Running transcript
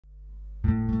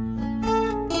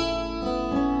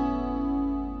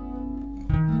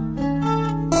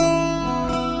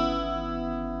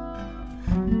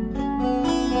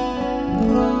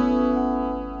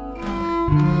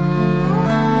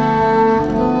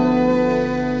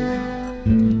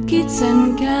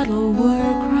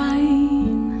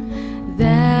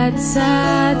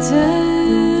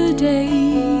Saturday,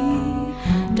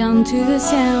 down to the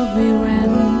south we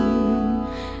ran,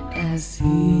 as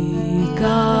he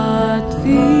got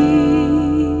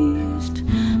fished,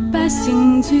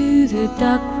 passing to the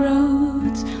dark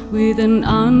roads with an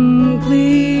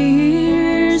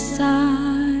unclear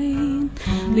sign,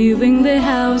 leaving the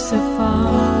house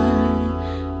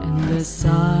afar, and the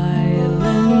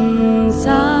silence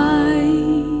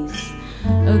eyes,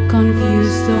 a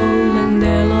confused soul and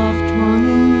their loved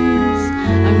ones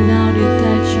are now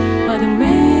detached by the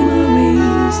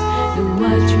memories. The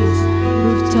white trees,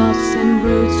 rooftops and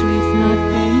roads with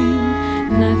nothing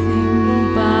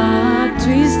but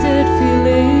twisted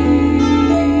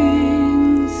feelings.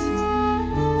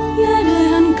 Yet a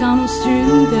hand comes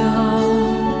through the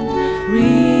heart,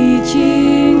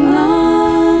 reaching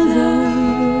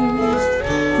others.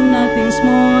 Nothing's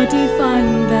more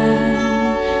defined than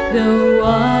the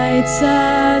white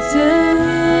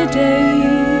Saturday.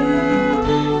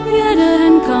 Yet a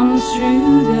hand comes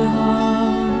through the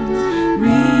heart,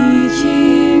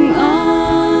 reaching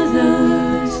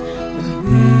others. But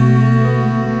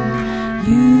we're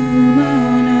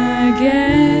human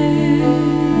again.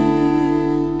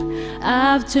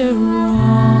 After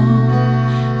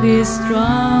all these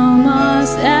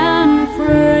traumas and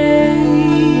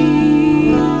frays,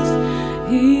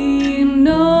 he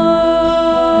knows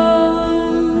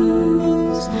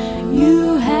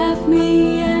you have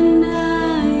me and I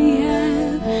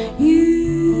have you.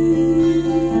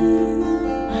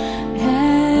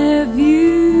 Have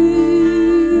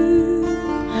you,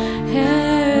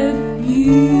 have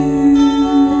you.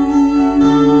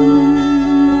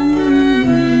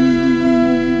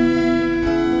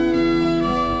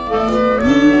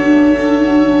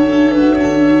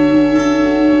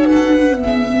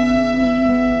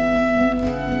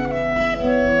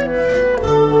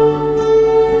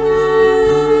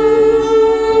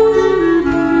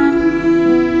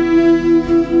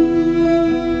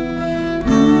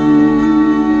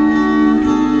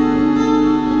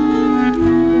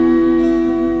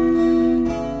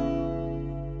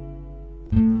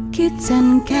 Kids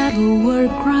and cattle were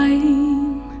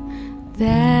crying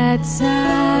that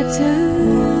Saturday.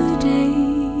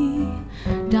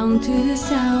 Down to the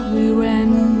south we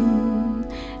ran,